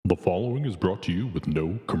The following is brought to you with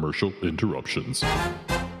no commercial interruptions.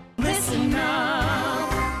 Listen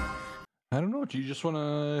up. I don't know. Do you just want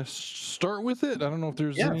to start with it? I don't know if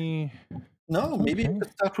there's any. No, maybe Okay. we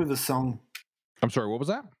could start with a song. I'm sorry. What was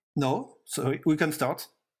that? No, so we can start.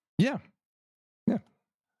 Yeah.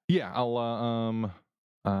 I'll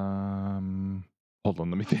hold on.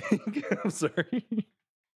 Let me think. I'm sorry.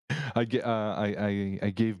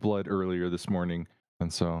 I gave blood earlier this morning,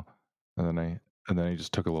 and then I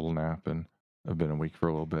just took a little nap, and I've been awake for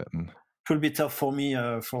a little bit. And It will be tough for me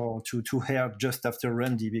to hear just after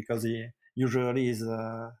Randy because he usually is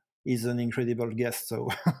an incredible guest. So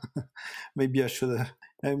maybe I should.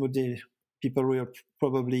 People will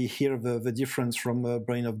probably hear the difference from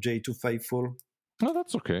Brain of J to Faithfull. no,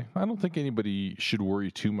 that's okay. I don't think anybody should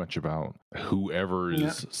worry too much about whoever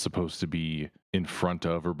is supposed to be in front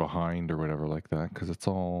of or behind or whatever like that, because it's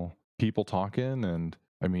all people talking. And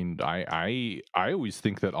I mean, I always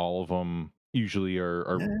think that all of them usually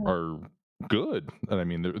are good. And I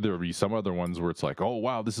mean, there'll be some other ones where it's like, oh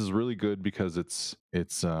wow, this is really good because it's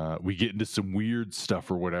we get into some weird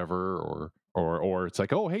stuff or whatever, or it's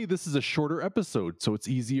like, oh hey, this is a shorter episode, so it's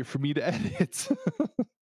easier for me to edit.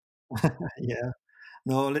 Yeah.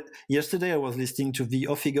 No, yesterday I was listening to the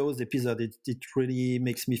Off He Goes episode. It really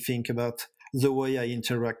makes me think about the way I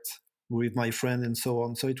interact with my friend and so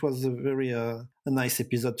on. So it was a very a nice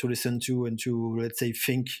episode to listen to and to, let's say,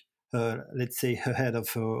 think, ahead of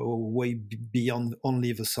way beyond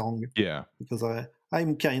only the song. Yeah. Because I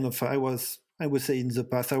would say in the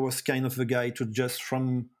past, I was kind of the guy to just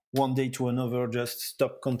from one day to another, just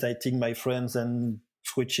stop contacting my friends and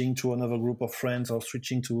switching to another group of friends or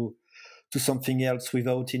switching to something else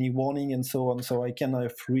without any warning and so on. So I can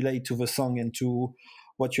relate to the song and to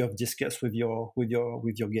what you have discussed with your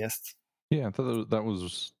guest. Yeah, I thought that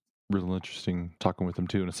was really interesting talking with him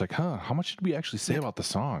too. And it's like, how much did we actually say about the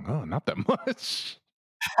song? Oh, not that much.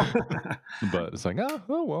 But it's like,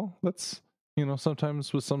 oh well, that's,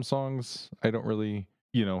 sometimes with some songs, I don't really,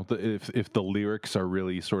 if the lyrics are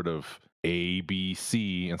really sort of A, B,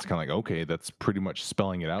 C, it's kind of like, okay, that's pretty much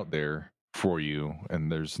spelling it out there for you, and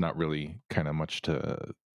there's not really kind of much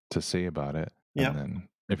to say about it. Yeah. And then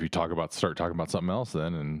if you start talking about something else,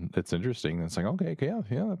 then and it's interesting, and it's like, okay, yeah,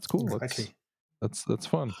 that's cool. Exactly. That's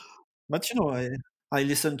fun. But I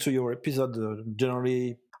listened to your episode.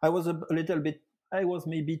 Generally, I was a little bit. I was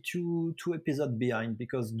maybe two episodes behind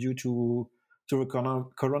because due to the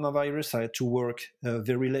coronavirus, I had to work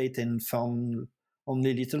very late and found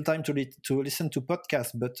only little time to listen to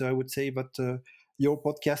podcasts. But I would say that your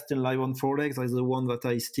podcast and Live on Four Legs is the one that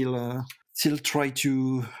I still try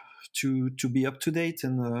to be up to date,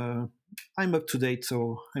 and I'm up to date,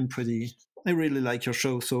 so I really like your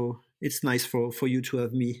show, so it's nice for you to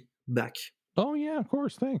have me back. Oh yeah, of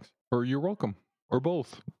course, thanks. Or you're welcome. Or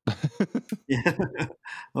both. Yeah.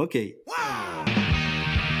 Okay.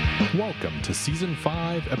 Welcome to Season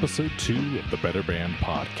 5, Episode 2 of the Better Band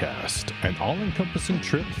Podcast, an all-encompassing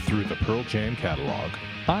trip through the Pearl Jam catalog.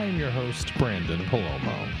 I am your host, Brandon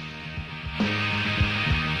Palomo.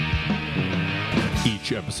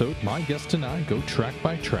 Each episode, my guest and I go track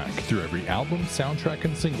by track through every album, soundtrack,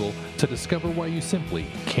 and single to discover why you simply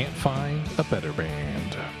can't find a better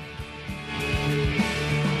band.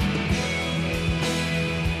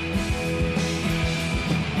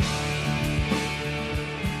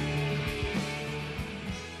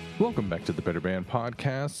 Welcome back to the Better Band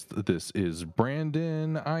Podcast. This is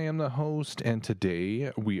Brandon. I am the host, and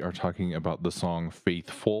today we are talking about the song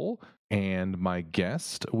Faithfull. And my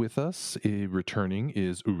guest with us returning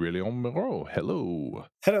is Aurélien Moreau. Hello.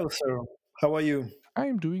 Hello, sir. How are you? I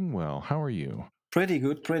am doing well. How are you? Pretty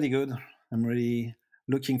good. I'm really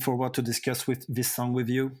looking forward to discuss with this song with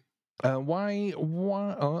you. Why?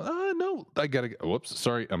 No, I gotta. Whoops,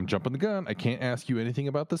 sorry, I'm jumping the gun. I can't ask you anything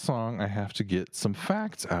about the song. I have to get some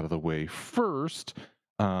facts out of the way first.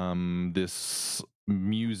 This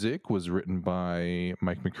music was written by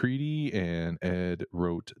Mike McCready, and Ed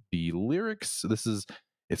wrote the lyrics.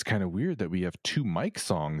 It's kind of weird that we have two Mike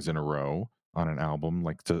songs in a row on an album,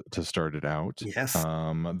 like to start it out. Yes.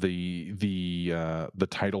 The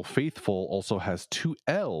title Faithfull also has two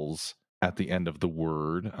L's at the end of the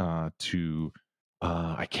word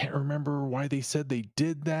I can't remember why they said they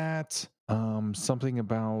did that. Something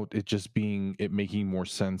about it making more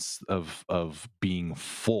sense of being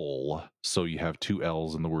full. So you have two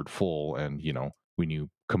L's in the word full, and when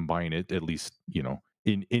you combine it, at least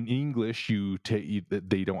in English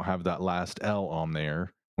they don't have that last L on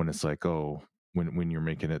there when it's like, oh, when you're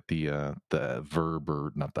making it the verb,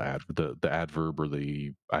 or not the adverb or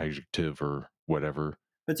the adjective or whatever.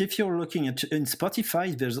 But if you're looking in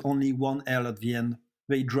Spotify, there's only one L at the end.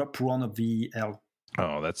 they drop one of the L.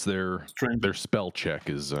 Oh, that's their Strange. spell check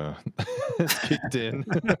is is kicked in.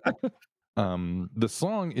 The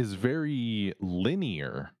song is very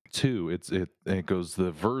linear too. It goes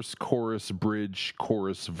the verse, chorus, bridge,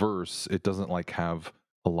 chorus, verse. It doesn't like have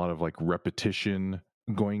a lot of like repetition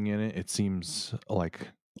going in it. It seems like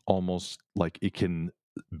almost like it can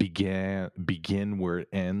begin where it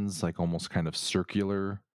ends, like almost kind of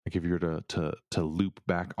circular. Like if you were to loop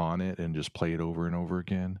back on it and just play it over and over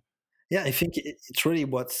again. Yeah, I think it's really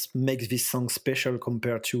what makes this song special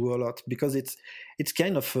compared to a lot, because it's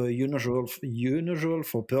kind of unusual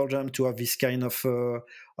for Pearl Jam to have this kind of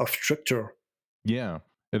structure. Yeah,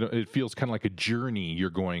 it feels kind of like a journey you're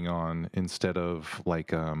going on instead of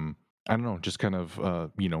like I don't know, just kind of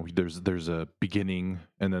there's a beginning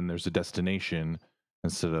and then there's a destination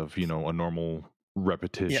instead of a normal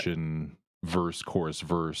repetition verse chorus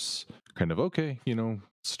verse kind of okay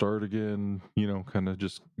start again kind of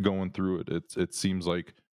just going through it. It seems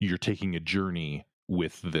like you're taking a journey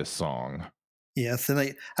with this song. Yes,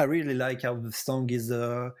 and I really like how the song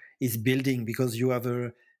is building, because you have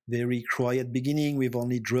a very quiet beginning with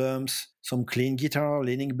only drums, some clean guitar,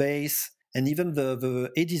 leaning bass, and even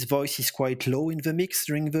the Eddie's voice is quite low in the mix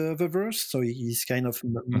during the verse, so he's kind of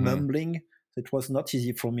mumbling. It was not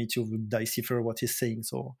easy for me to decipher what he's saying,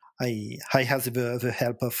 so I had the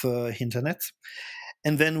help of internet.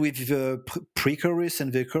 And then with the pre-chorus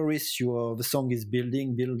and the chorus, the song is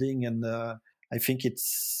building, and I think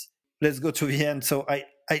it's. Let's go to the end. So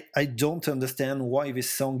I don't understand why this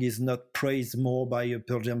song is not praised more by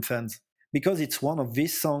Pearl Jam fans, because it's one of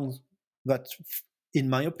these songs that, in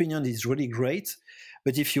my opinion, is really great.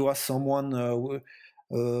 But if you ask someone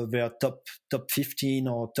their top 15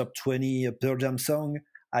 or top 20 Pearl Jam song,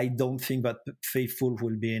 I don't think that Faithfull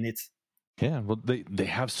will be in it. Yeah, well, they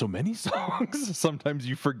have so many songs. Sometimes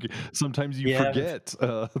you forget.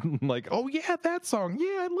 Like, oh yeah, that song.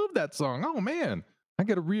 Yeah, I love that song. Oh man, I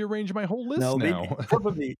got to rearrange my whole list now.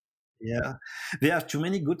 Probably, yeah. They have too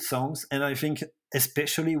many good songs, and I think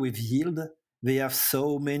especially with Yield, they have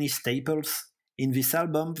so many staples in this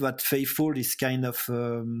album that Faithfull is kind of,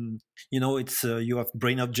 it's you have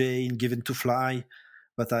Brain of Jane, Given to Fly,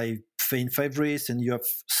 that I find favorites, and you have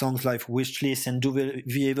songs like Wishlist and Do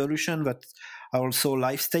the Evolution that are also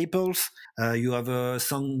live staples. You have a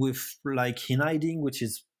song with like In Hiding, which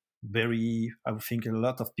is I think a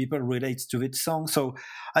lot of people relate to that song. So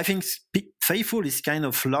I think Faithfull is kind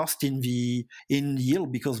of lost in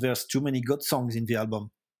Yield because there's too many good songs in the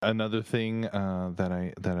album. Another thing that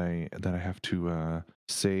I have to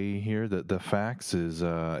say here, that the facts is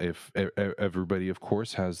if everybody of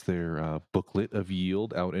course has their booklet of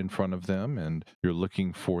Yield out in front of them and you're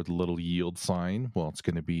looking for the little Yield sign, well, it's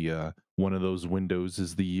going to be one of those windows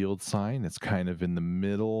is the Yield sign. It's kind of in the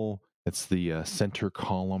middle. It's the center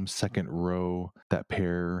column, second row, that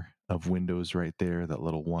pair of windows right there. That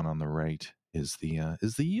little one on the right is the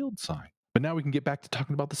Yield sign. But now we can get back to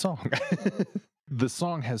talking about the song. The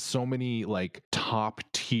song has so many like top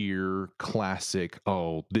tier classic,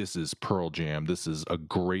 oh, this is Pearl Jam, this is a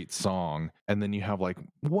great song. And then you have like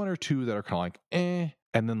one or two that are kind of like, eh.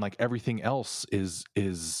 And then like everything else is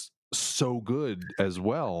so good as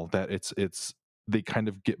well that it's they kind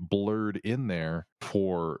of get blurred in there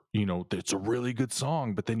for, it's a really good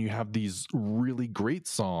song, but then you have these really great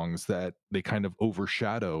songs that they kind of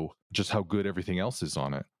overshadow just how good everything else is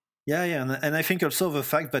on it. Yeah, and I think also the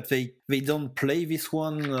fact that they don't play this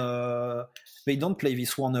one a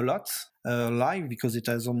lot live, because it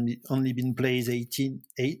has only been played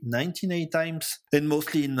 98 times, and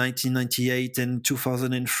mostly in 1998 and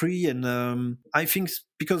 2003. And I think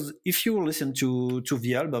because if you listen to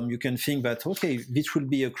the album, you can think that okay, this will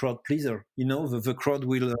be a crowd pleaser. The crowd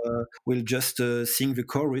will just sing the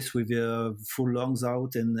chorus with full lungs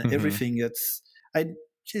out and everything.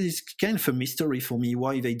 It's kind of a mystery for me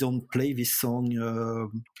why they don't play this song.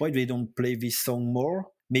 Why they don't play this song more?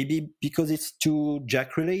 Maybe because it's too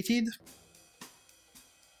Jack related.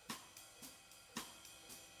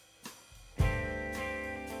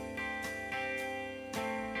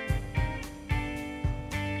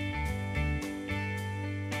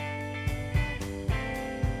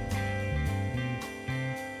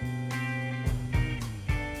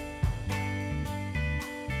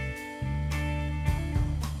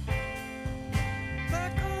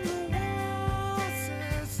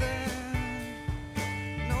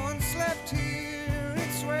 Here,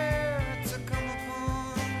 it's where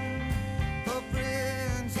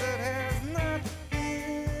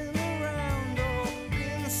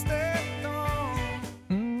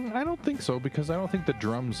think so, because I don't think the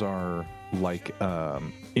drums are like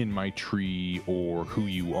In My Tree or Who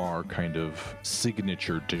You Are kind of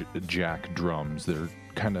signature Jack drums. They're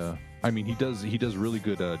kind of, I mean, he does really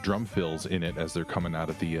good drum fills in it as they're coming out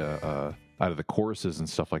of the choruses and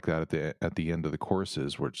stuff like that at the end of the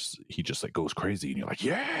choruses, where he just like goes crazy and you're like,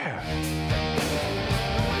 yeah.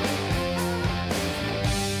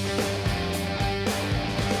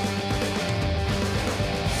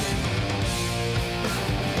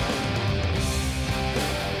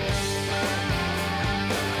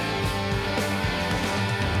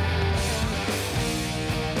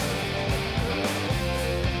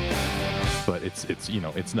 But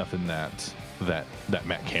it's nothing that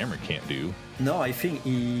Matt Cameron can't do. No, I think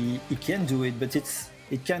he can do it, but it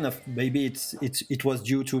kind of, maybe it was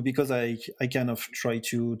due to, because I kind of try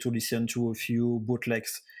to listen to a few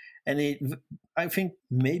bootlegs, and I think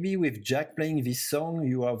maybe with Jack playing this song,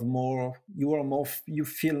 you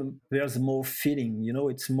feel there's more feeling,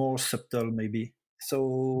 it's more subtle maybe,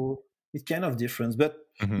 so it kind of different, but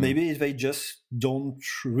maybe they just don't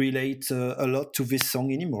relate a lot to this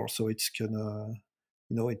song anymore, so it's kind of,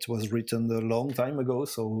 it was written a long time ago,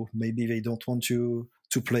 so maybe they don't want to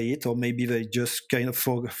play it, or maybe they just kind of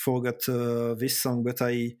forgot this song. But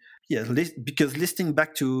because listening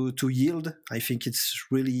back to Yield, I think it's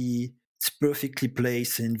perfectly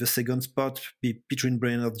placed in the second spot between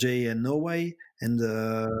Brainerd J and Norway. And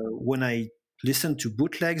when I listen to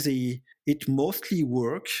bootlegs, it mostly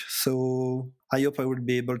works. So I hope I will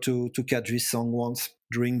be able to catch this song once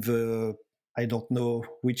during the, I don't know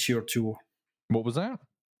which year tour. What was that?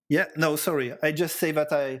 Yeah, no, sorry. I just say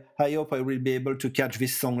that I hope I will be able to catch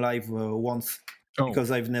this song live once, because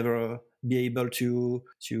I've never been able to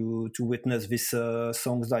witness this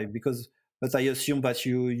song live. But I assume that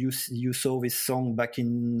you saw this song back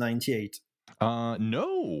in '98.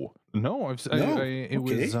 No. It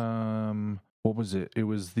was what was it? It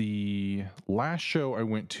was the last show I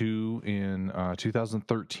went to in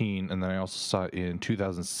 2013, and then I also saw it in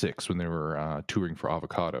 2006 when they were touring for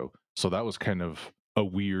Avocado. So that was kind of a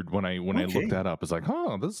weird, when I looked that up, it's like,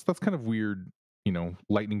 that's kind of weird,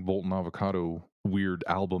 Lightning Bolt and Avocado, weird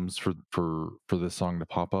albums for this song to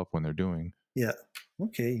pop up when they're doing. Yeah.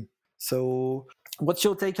 Okay. So what's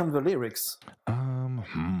your take on the lyrics?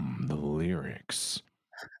 The lyrics.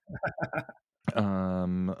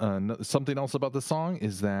 Something else about the song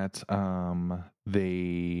is that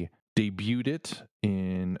they debuted it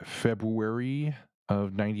in February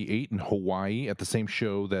of '98 in Hawaii at the same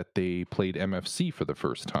show that they played MFC for the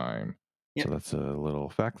first time. Yep. So that's a little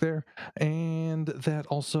fact there. And that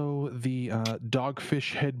also the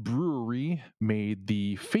Dogfish Head Brewery made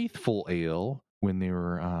the Faithfull Ale when they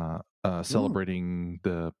were celebrating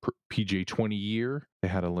the PJ 20 year. They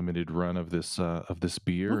had a limited run of this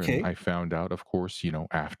beer, and I found out, of course,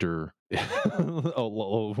 after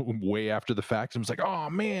way after the fact, I was like, oh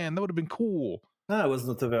man, that would have been cool. I was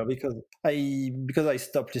not aware, because I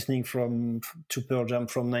stopped listening to Pearl Jam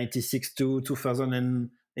from '96 to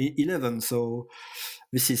 2011. So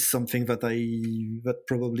this is something that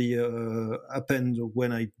probably happened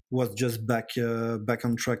when I was just back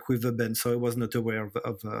on track with the band. So I was not aware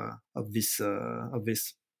of this.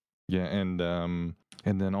 Yeah, and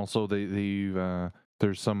then also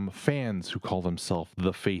there's some fans who call themselves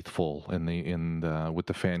the Faithfull, and with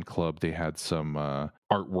the fan club they had some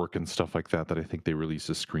artwork and stuff like that I think they released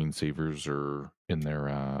as screensavers or in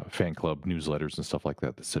their fan club newsletters and stuff like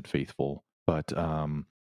that said Faithfull. But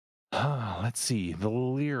let's see, the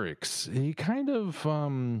lyrics. He kind of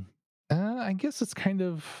I guess it's kind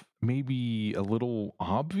of maybe a little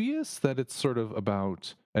obvious that it's sort of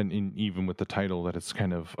about, and even with the title, that it's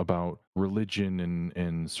kind of about religion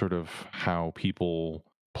and sort of how people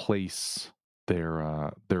place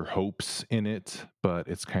their hopes in it, but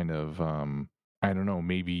it's kind of I don't know,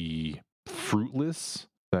 maybe fruitless,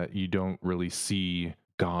 that you don't really see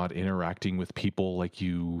God interacting with people like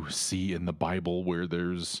you see in the Bible, where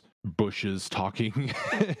there's bushes talking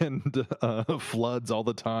and floods all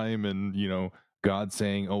the time, and God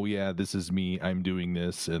saying, oh yeah, this is me, I'm doing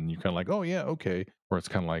this, and you're kind of like, oh yeah, okay. Or it's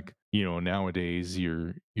kind of like, nowadays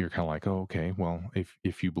you're kind of like, oh okay, well,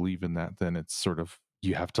 if you believe in that, then it's sort of,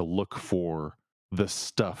 you have to look for the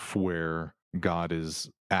stuff where God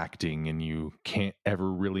is acting, and you can't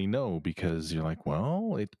ever really know, because you're like,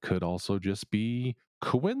 well, it could also just be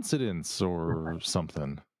coincidence or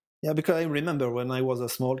something. Yeah, because I remember when I was a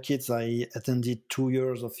small kid, I attended 2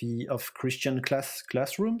 years of Christian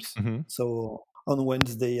classrooms. Mm-hmm. So on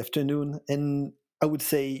Wednesday afternoon, and I would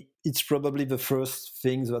say it's probably the first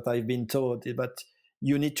things that I've been taught, but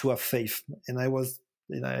you need to have faith. And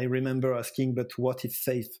I remember asking, but what is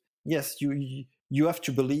faith? Yes, you have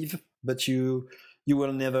to believe, but you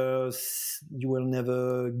will never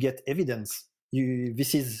get evidence.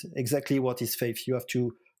 This is exactly what is faith. You have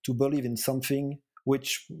to believe in something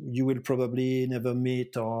which you will probably never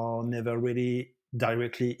meet or never really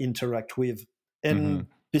directly interact with. And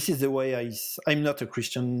this is the way I'm not a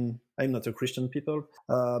Christian. I'm not a Christian people,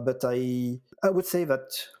 but I would say that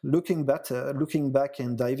looking back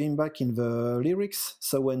and diving back in the lyrics.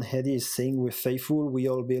 So when Eddie is saying we're faithful, we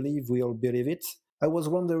all believe it. I was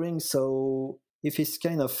wondering, so if he's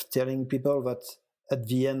kind of telling people that at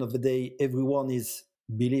the end of the day, everyone is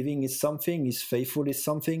believing is something, is faithful is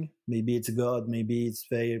something. Maybe it's God, maybe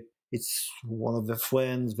it's one of their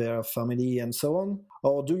friends, their family, and so on.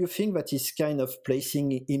 Or do you think that he's kind of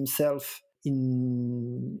placing himself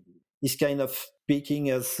in, he's kind of speaking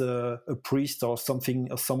as a priest or something,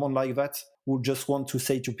 or someone like that, who just want to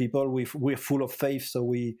say to people, we're full of faith,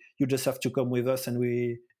 so you just have to come with us, and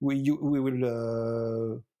we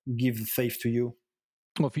will give faith to you.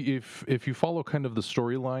 Well, if you follow kind of the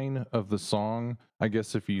storyline of the song, I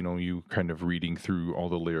guess if you kind of reading through all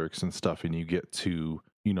the lyrics and stuff, and you get to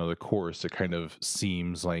the chorus, it kind of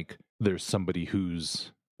seems like there's somebody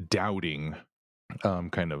who's doubting,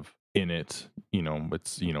 kind of in it.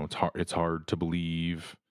 It's hard to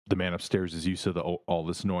believe. The man upstairs is used to all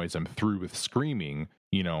this noise. I'm through with screaming,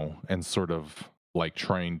 and sort of like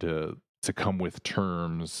trying to come with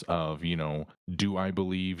terms of, do I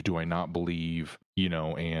believe, do I not believe,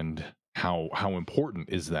 and how important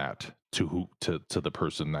is that to the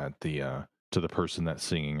person that to the person that's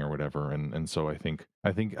singing or whatever. And so I think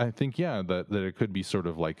yeah, that it could be sort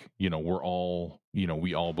of like, we're all,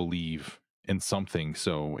 we all believe in something.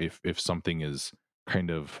 So if something is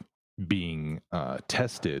kind of being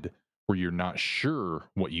tested, where you're not sure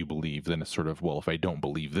what you believe, then it's sort of, well, if I don't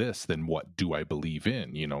believe this, then what do I believe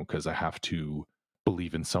in? Because I have to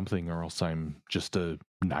believe in something, or else I'm just a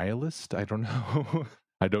nihilist. I don't know.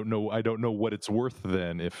 I don't know what it's worth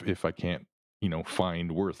then, if I can't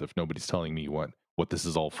find worth, if nobody's telling me what this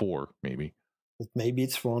is all for. Maybe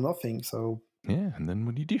it's for nothing. So yeah, and then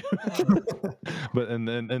what do you do? But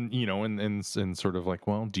and sort of like,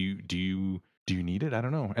 well, do you need it? I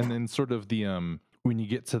don't know. And then sort of the when you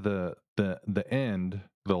get to the end,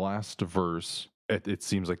 the last verse, it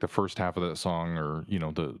seems like the first half of that song, or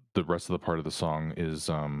the rest of the part of the song is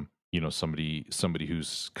somebody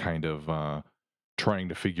who's kind of trying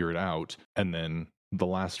to figure it out, and then the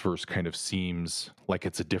last verse kind of seems like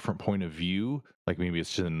it's a different point of view. Like maybe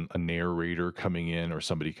it's just a narrator coming in, or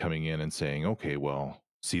somebody coming in and saying, okay, well,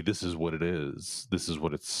 see, this is what it is. This is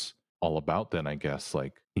what it's all about then, I guess.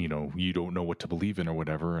 Like, you don't know what to believe in or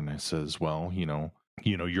whatever. And it says, well,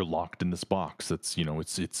 you're locked in this box. That's,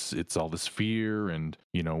 it's all this fear, and,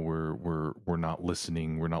 we're not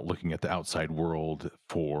listening. We're not looking at the outside world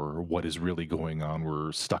for what is really going on.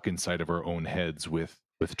 We're stuck inside of our own heads with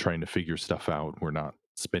trying to figure stuff out. We're not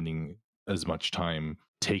spending as much time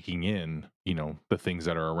taking in, the things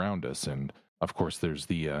that are around us. And of course, there's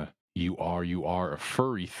the you are a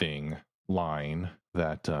furry thing line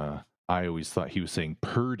that I always thought he was saying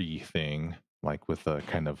purdy thing, like with a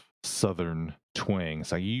kind of southern twang.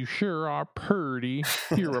 It's like, you sure are purdy.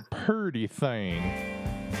 You're a purdy thing.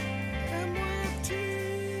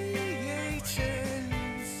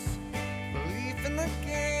 Belief in the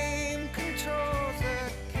game controls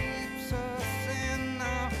that keeps us in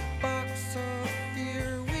our box of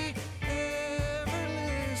fear. We ever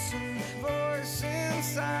listen, voice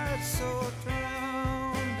inside so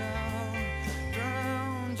drowned out,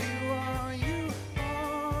 drowned. You are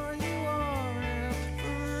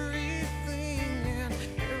everything, and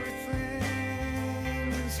everything's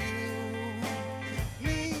you.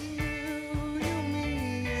 Me, you, me,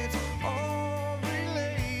 it's all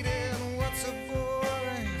related. What's a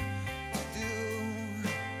boy to do?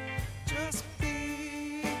 Just be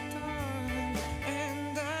darling,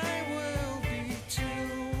 and I will be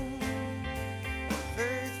too.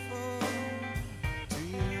 Faithful to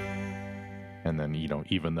you. And then,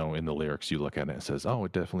 even though in the lyrics you look at it, it says, oh,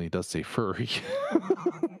 it definitely does say furry.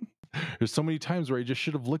 There's so many times where I just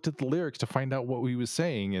should have looked at the lyrics to find out what he was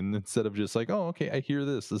saying, and instead of just like, oh, okay, I hear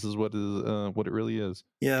this. This is what it really is.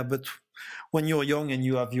 yeah, but when you're young and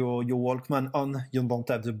you have your Walkman on, you don't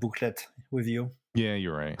have the booklet with you. Yeah,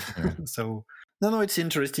 you're right. Yeah. So no, it's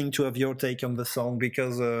interesting to have your take on the song,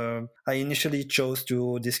 because I initially chose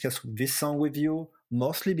to discuss this song with you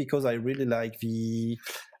mostly because I really like the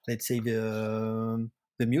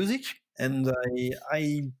music, and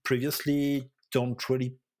I previously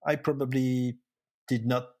I probably did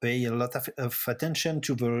not pay a lot of attention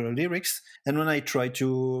to the lyrics, and when I tried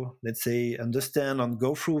to, let's say, understand and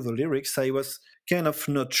go through the lyrics, I was kind of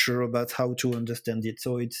not sure about how to understand it.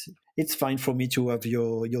 So it's it's fine for me to have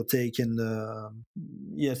your take and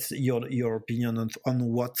yes, your opinion on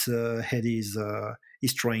what Eddie is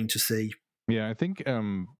trying to say. Yeah, I think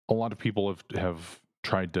a lot of people have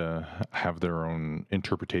tried to have their own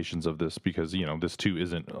interpretations of this because this too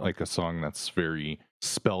isn't like a song that's very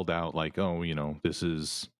spelled out. Like, oh, this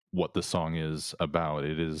is what the song is about.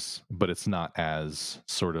 It is, but it's not as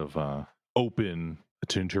sort of open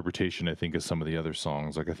to interpretation. I think as some of the other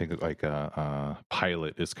songs. Like I think like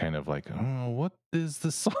Pilot is kind of like, oh, what does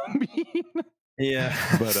the song mean? Yeah.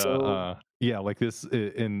 But So yeah, like this,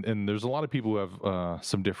 and there's a lot of people who have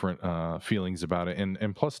some different feelings about it,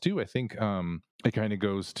 and plus too, I think it kind of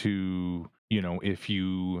goes to if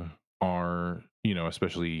you are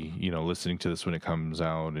especially listening to this when it comes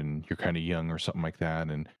out and you're kind of young or something like that,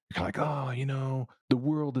 and you're kind of like, oh, the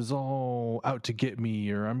world is all out to get me,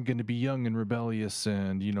 or I'm going to be young and rebellious,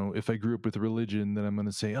 and if I grew up with religion, then I'm going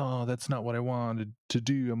to say, oh, that's not what I wanted to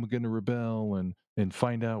do. I'm going to rebel and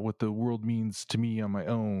find out what the world means to me on my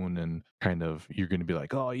own, and kind of you're going to be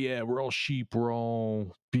like, oh yeah, we're all sheep, we're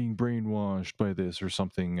all being brainwashed by this or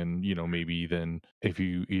something. And maybe then if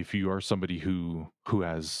you are somebody who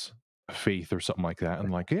has faith or something like that,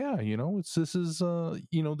 and like, yeah, this is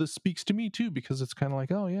this speaks to me too, because it's kind of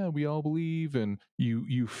like, oh yeah, we all believe, and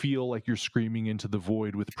you feel like you're screaming into the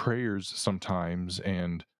void with prayers sometimes,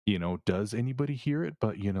 and does anybody hear it?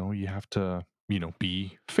 But you have to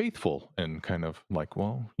be faithful, and kind of like,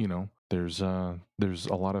 well, there's a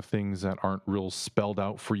lot of things that aren't real spelled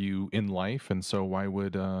out for you in life, and so why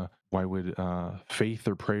would faith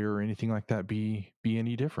or prayer or anything like that be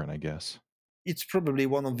any different, I guess. it's probably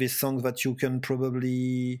one of these songs that you can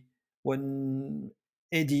probably, when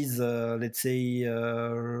Eddie's let's say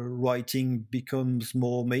writing becomes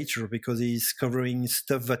more mature, because he's covering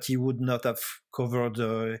stuff that he would not have covered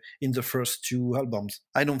in the first two albums.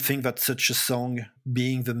 I don't think that such a song,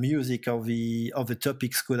 being the music of the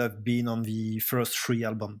topics, could have been on the first three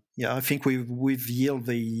albums. Yeah, I think with Yield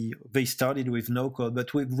they started with no code,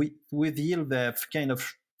 but with Yield they've kind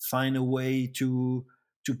of find a way to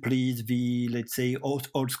please the, let's say,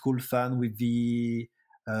 old school fan with the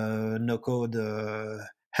no code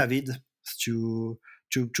avid, to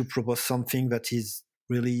to propose something that is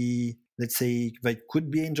really, let's say, that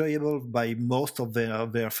could be enjoyable by most of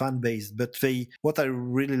their fan base. But what I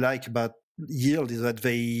really like about Yield is that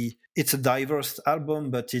it's a diverse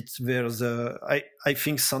album, but I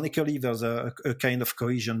think sonically there's a kind of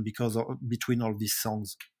cohesion between all these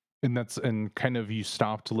songs. And kind of you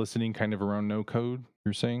stopped listening kind of around no code,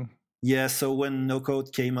 you're saying? Yeah, so when No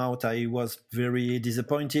Code came out, I was very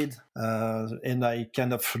disappointed, and I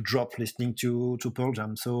kind of dropped listening to Pearl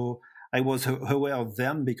Jam. So I was aware of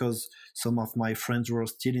them because some of my friends were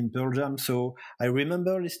still in Pearl Jam. So I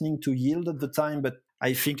remember listening to Yield at the time, but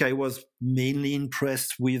I think I was mainly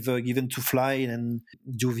impressed with Given to Fly, and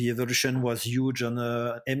Do the Evolution was huge on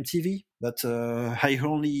MTV. But I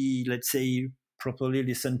only, let's say, properly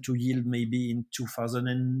listened to Yield maybe in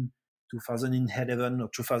 2011 or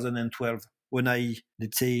 2012, when I,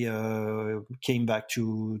 let's say, came back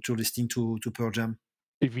to listening to Pearl Jam.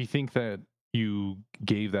 If you think that you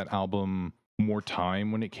gave that album more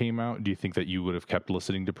time when it came out, do you think that you would have kept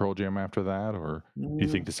listening to Pearl Jam after that, or do you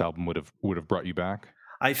think this album would have brought you back?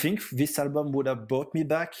 I think this album would have brought me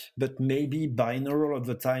back, but maybe binaural at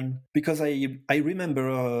the time, because I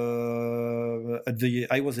remember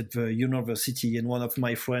I was at the university, and one of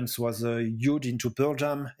my friends was huge into Pearl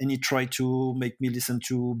Jam, and he tried to make me listen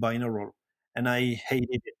to binaural, and I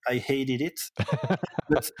hated it.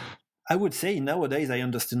 But I would say nowadays I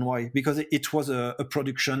understand why, because it was a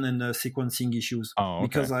production and sequencing issues. Oh, okay.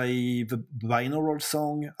 Because the binaural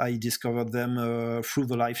song, I discovered them through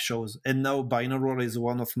the live shows, and now binaural is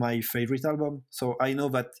one of my favorite albums. So I know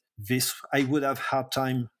that this I would have had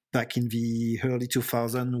time back in the early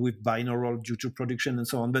 2000s with binaural due to production and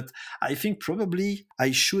so on. But I think probably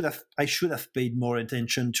I should have paid more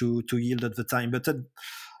attention to Yield at the time. But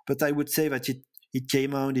I would say that it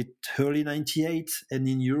came out in early '98, and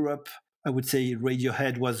in Europe, I would say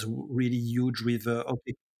Radiohead was really huge with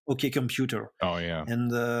OK Computer. Oh yeah.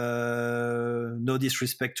 And no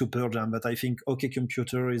disrespect to Pearl Jam, but I think OK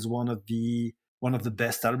Computer is one of the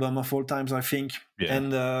best album of all times, I think. Yeah.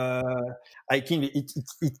 And I think it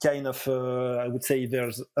kind of I would say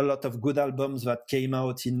there's a lot of good albums that came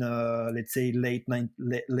out in let's say late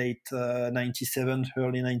 97,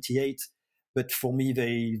 early 98. But for me,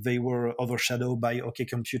 they were overshadowed by OK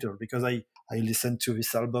Computer, because I listened to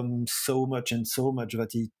this album so much and so much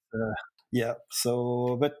that yeah.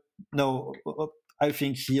 So, but no, I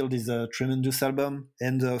think Healed is a tremendous album,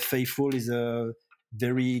 and Faithful is a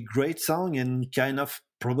very great song, and kind of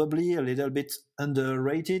probably a little bit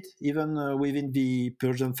underrated, even within the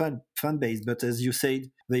Persian fan base. But as you said,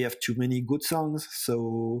 they have too many good songs,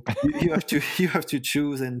 so you have to you have to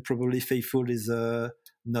choose, and probably Faithful is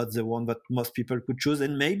not the one that most people could choose.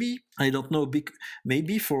 And maybe I don't know,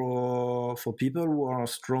 maybe for people who are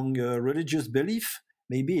strong religious belief,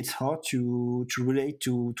 maybe it's hard to relate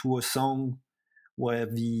to a song where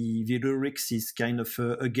the lyrics is kind of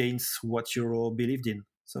against what you all believed in.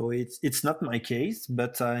 So it's not my case,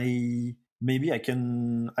 but I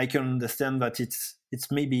can understand that it's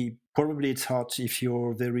maybe probably it's hard if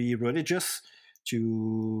you're very religious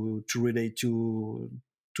to relate to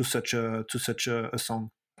such a song.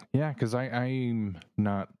 Yeah, because I'm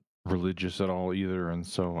not religious at all either, and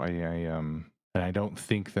so and I don't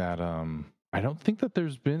think that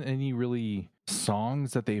there's been any really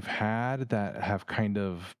songs that they've had that have kind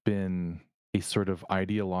of been a sort of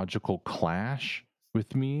ideological clash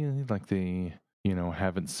with me. Like they,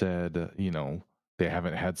 haven't said, they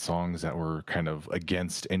haven't had songs that were kind of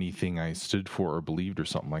against anything I stood for or believed or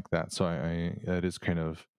something like that. So I that is kind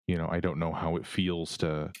of, I don't know how it feels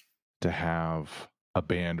to have a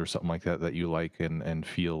band or something like that that you like and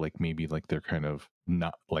feel like maybe like they're kind of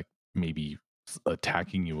not like maybe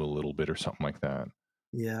attacking you a little bit or something like that.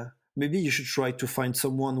 Yeah. Maybe you should try to find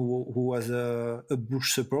someone who was a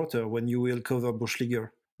Bush supporter when you will cover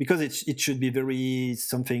Bushliger. Because it should be very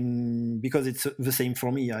something, because it's the same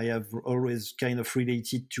for me. I have always kind of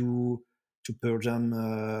related to Pearl Jam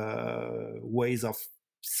ways of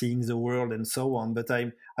seeing the world and so on. But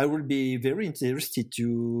I would be very interested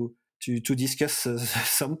to discuss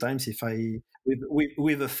sometimes if I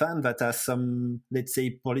with a fan that has some, let's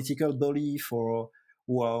say, political belief, or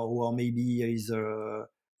who are maybe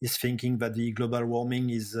is thinking that the global warming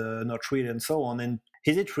is not real and so on. And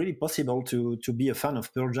is it really possible to be a fan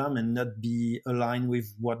of Pearl Jam and not be aligned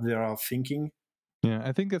with what they are thinking? Yeah,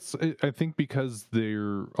 I think because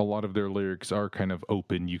a lot of their lyrics are kind of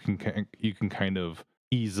open, you can kind of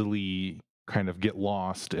easily kind of get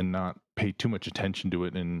lost and not pay too much attention to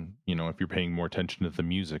it. And if you're paying more attention to the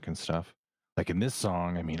music and stuff, like in this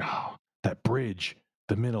song, I mean, oh, that bridge,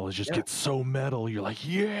 the middle, it just Yeah. gets so metal. You're like,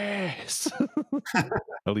 yes.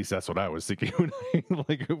 At least that's what I was thinking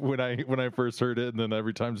when I first heard it, and then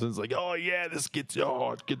every time since, like, oh yeah, it gets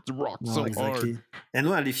rocked No, so hard. exactly. And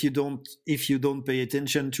well, if you don't pay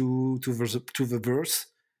attention to the verse,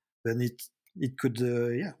 then it could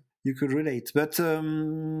yeah, you could relate. But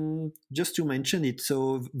just to mention it,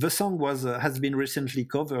 so the song has been recently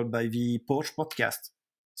covered by the Porch podcast.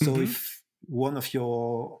 So Mhm. if one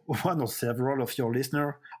or several of your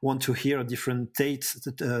listeners want to hear different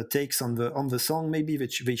takes on the song, maybe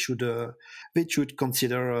they should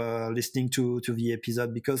consider listening to the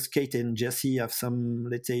episode, because Kate and Jesse have some,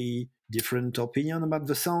 let's say, different opinion about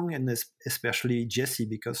the song, and especially Jessie,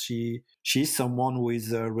 because she's someone who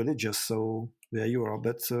is religious. So there you are.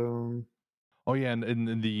 But Oh yeah,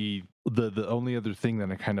 and the only other thing that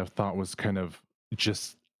I kind of thought was kind of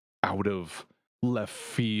just out of left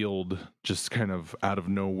field, just kind of out of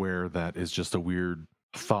nowhere, that is just a weird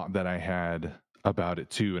thought that I had about it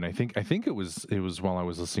too. And I think it was while I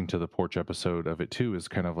was listening to the Porch episode of it too, is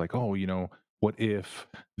kind of like, oh, what if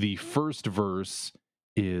the first verse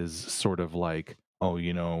is sort of like, oh,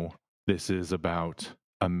 this is about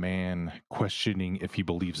a man questioning if he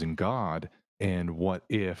believes in God, and what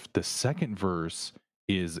if the second verse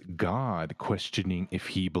is God questioning if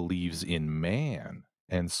he believes in man,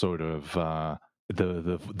 and sort of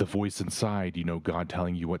the voice inside, God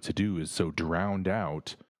telling you what to do, is so drowned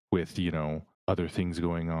out with other things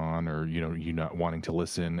going on, or you not wanting to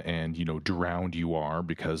listen, and drowned you are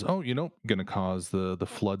because, oh, gonna cause the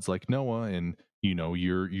floods like Noah, and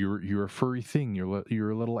you're a furry thing,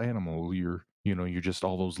 you're a little animal, you're just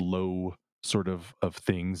all those low sort of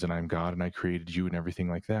things, and I'm God and I created you and everything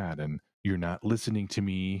like that, and you're not listening to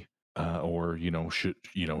me, or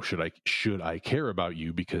should I care about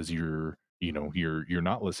you because you're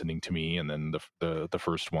not listening to me. And then the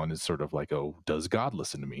first one is sort of like, oh, does God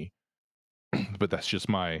listen to me? But that's just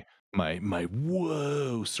my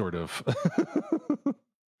whoa sort of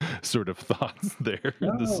sort of thoughts there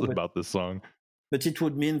no, but about this song. but it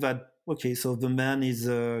would mean that, okay, so the man is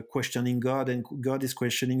questioning God, and God is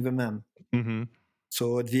questioning the man. Hmm.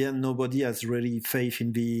 So at the end, nobody has really faith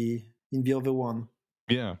in the other one.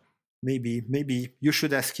 Yeah. Maybe you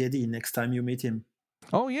should ask Eddie next time you meet him.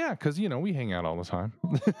 Oh yeah, because we hang out all the time.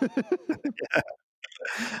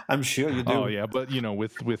 I'm sure you Oh do. yeah, but with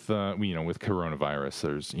coronavirus,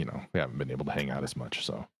 there's we haven't been able to hang out as much.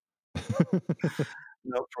 So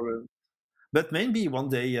No problem. But maybe one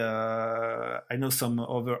day, I know some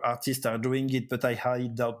other artists are doing it, but I highly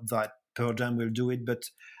doubt that. Pearl Jam will do it, but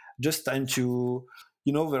just time to,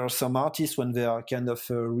 there are some artists when they are kind of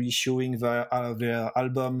reissuing their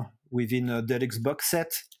album within a deluxe box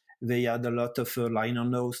set, they add a lot of liner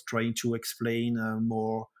notes trying to explain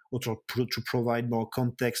more, or to provide more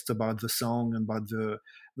context about the song and about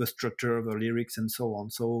the structure, the lyrics, and so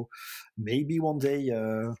on. So maybe one day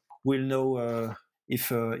we'll know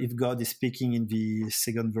if God is speaking in the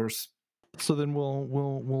second verse. So then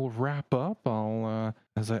we'll wrap up. I'll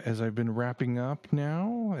as I've been wrapping up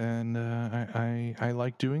now, and I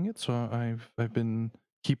like doing it, so I've been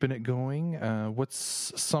keeping it going.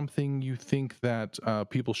 What's something you think that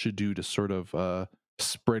people should do to sort of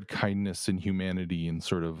spread kindness and humanity and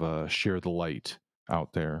sort of share the light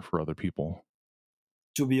out there for other people?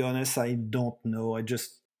 To be honest, I don't know. I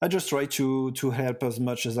just try to help as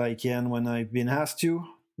much as I can when I've been asked to.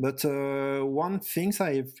 But one thing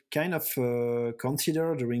I've kind of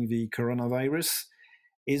considered during the coronavirus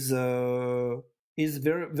is there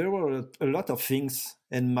were a lot of things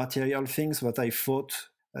and material things that I thought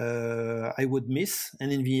I would miss,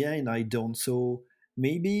 and in the end I don't. So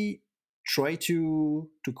maybe try to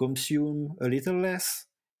consume a little less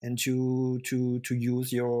and to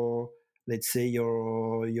use your, let's say,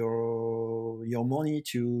 your money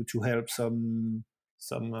to help some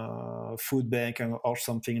food bank or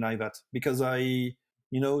something like that. Because do I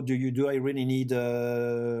really need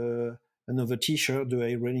another T-shirt? Do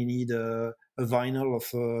I really need a vinyl of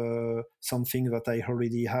something that I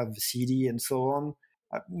already have, CD and so on?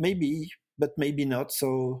 Maybe, but maybe not.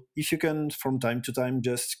 So if you can, from time to time,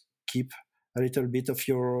 just keep a little bit of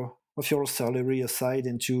your salary aside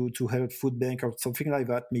and to help food bank or something like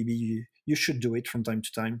that, maybe you should do it from time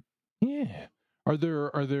to time. Yeah. Are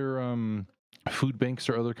there food banks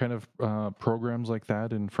or other kind of programs like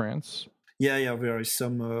that in France? Yeah, there is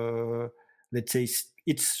some. Let's say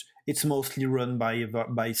it's mostly run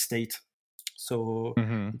by state. So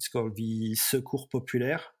Mm-hmm. it's called the Secours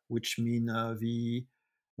Populaire, which means the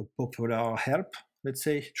popular help. Let's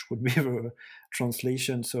say, which would be the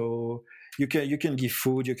translation. So you can give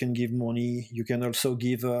food, you can give money, you can also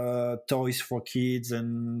give toys for kids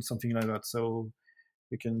and something like that. So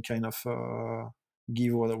you can kind of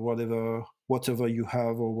give whatever you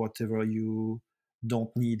have or whatever you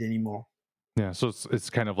don't need anymore. Yeah, so it's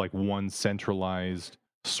kind of like one centralized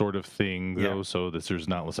sort of thing, Yeah. though. So this there's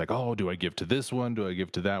not, it's like, oh, do I give to this one? Do I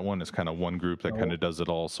give to that one? It's kind of one group that kind No. of does it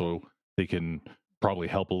all, so they can probably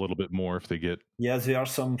help a little bit more if they get. Yes, there are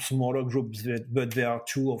some smaller groups, but there are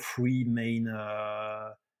 2 or 3 main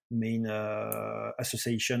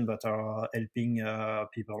associations that are helping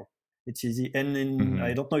people. It's easy, and Mhm.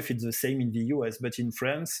 I don't know if it's the same in the US, but in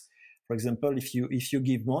France, for example, if you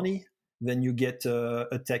give money, then you get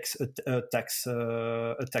a tax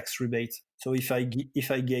rebate. So if I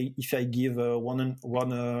give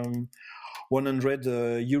 100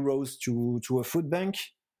 euros to a food bank,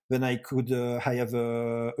 then I have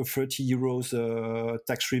a 30 euros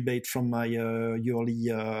tax rebate from my yearly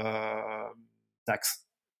tax.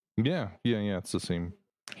 Yeah, it's the same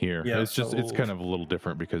here. Yeah, It's just it's so kind of a little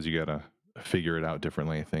different because you gotta figure it out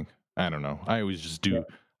differently. I think. I don't know. yeah.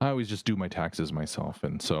 I always just do my taxes myself,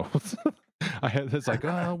 and so I had it's like,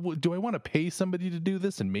 do I want to pay somebody to do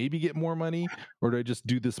this and maybe get more money, or do I just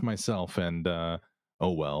do this myself? And oh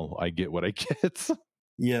well, I get what I get.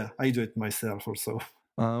 Yeah, I do it myself also.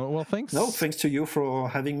 Well, thanks. No, thanks to you for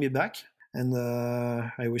having me back, and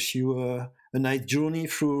I wish you a nice journey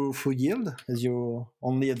through Yield, as you're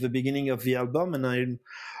only at the beginning of the album, and I'm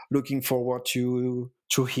looking forward to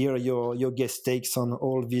hear your guest takes on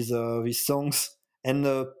all these songs. And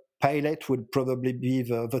Pilot would probably be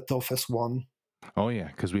the toughest one. Oh yeah,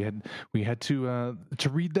 because we had to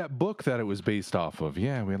read that book that it was based off of.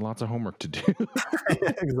 Yeah, we had lots of homework to do.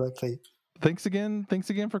 Exactly. Thanks again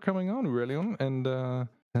for coming on, Aurelion, and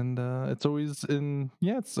it's always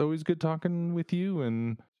it's always good talking with you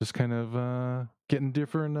and just kind of getting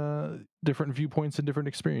different viewpoints and different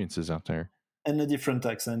experiences out there. And a different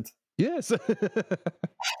accent. Yes.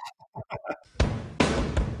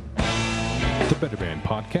 The Better Band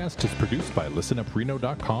podcast is produced by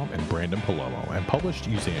listenupreno.com and Brandon Palolo and published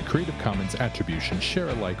using a Creative Commons Attribution Share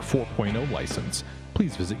Alike 4.0 license.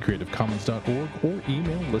 Please visit creativecommons.org or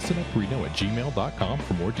email listenupreno@gmail.com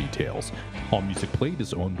for more details. All music played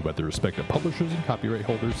is owned by the respective publishers and copyright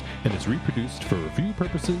holders and is reproduced for review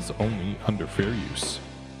purposes only under fair use.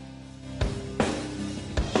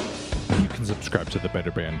 You can subscribe to the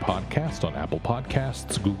Better Band podcast on Apple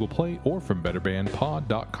Podcasts, Google Play, or from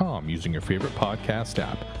betterbandpod.com using your favorite podcast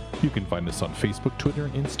app. You can find us on Facebook, Twitter,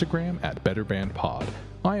 and Instagram at BetterBandPod.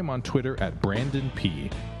 I am on Twitter at Brandon P,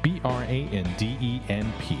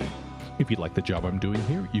 BRANDENP. If you like the job I'm doing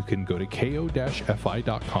here, you can go to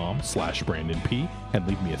ko-fi.com/BrandonP and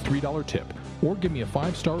leave me a $3 tip, or give me a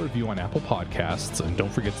 5-star review on Apple Podcasts, and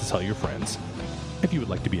don't forget to tell your friends. If you would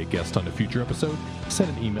like to be a guest on a future episode,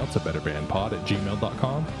 send an email to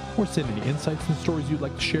betterbandpod@gmail.com, or send any insights and stories you'd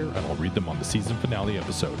like to share, and I'll read them on the season finale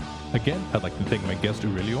episode. Again, I'd like to thank my guest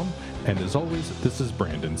Aurelion, and as always, this is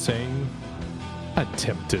Brandon saying,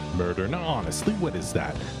 attempted murder. Now honestly, what is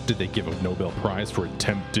that? Did they give a Nobel Prize for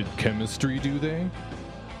attempted chemistry, do they?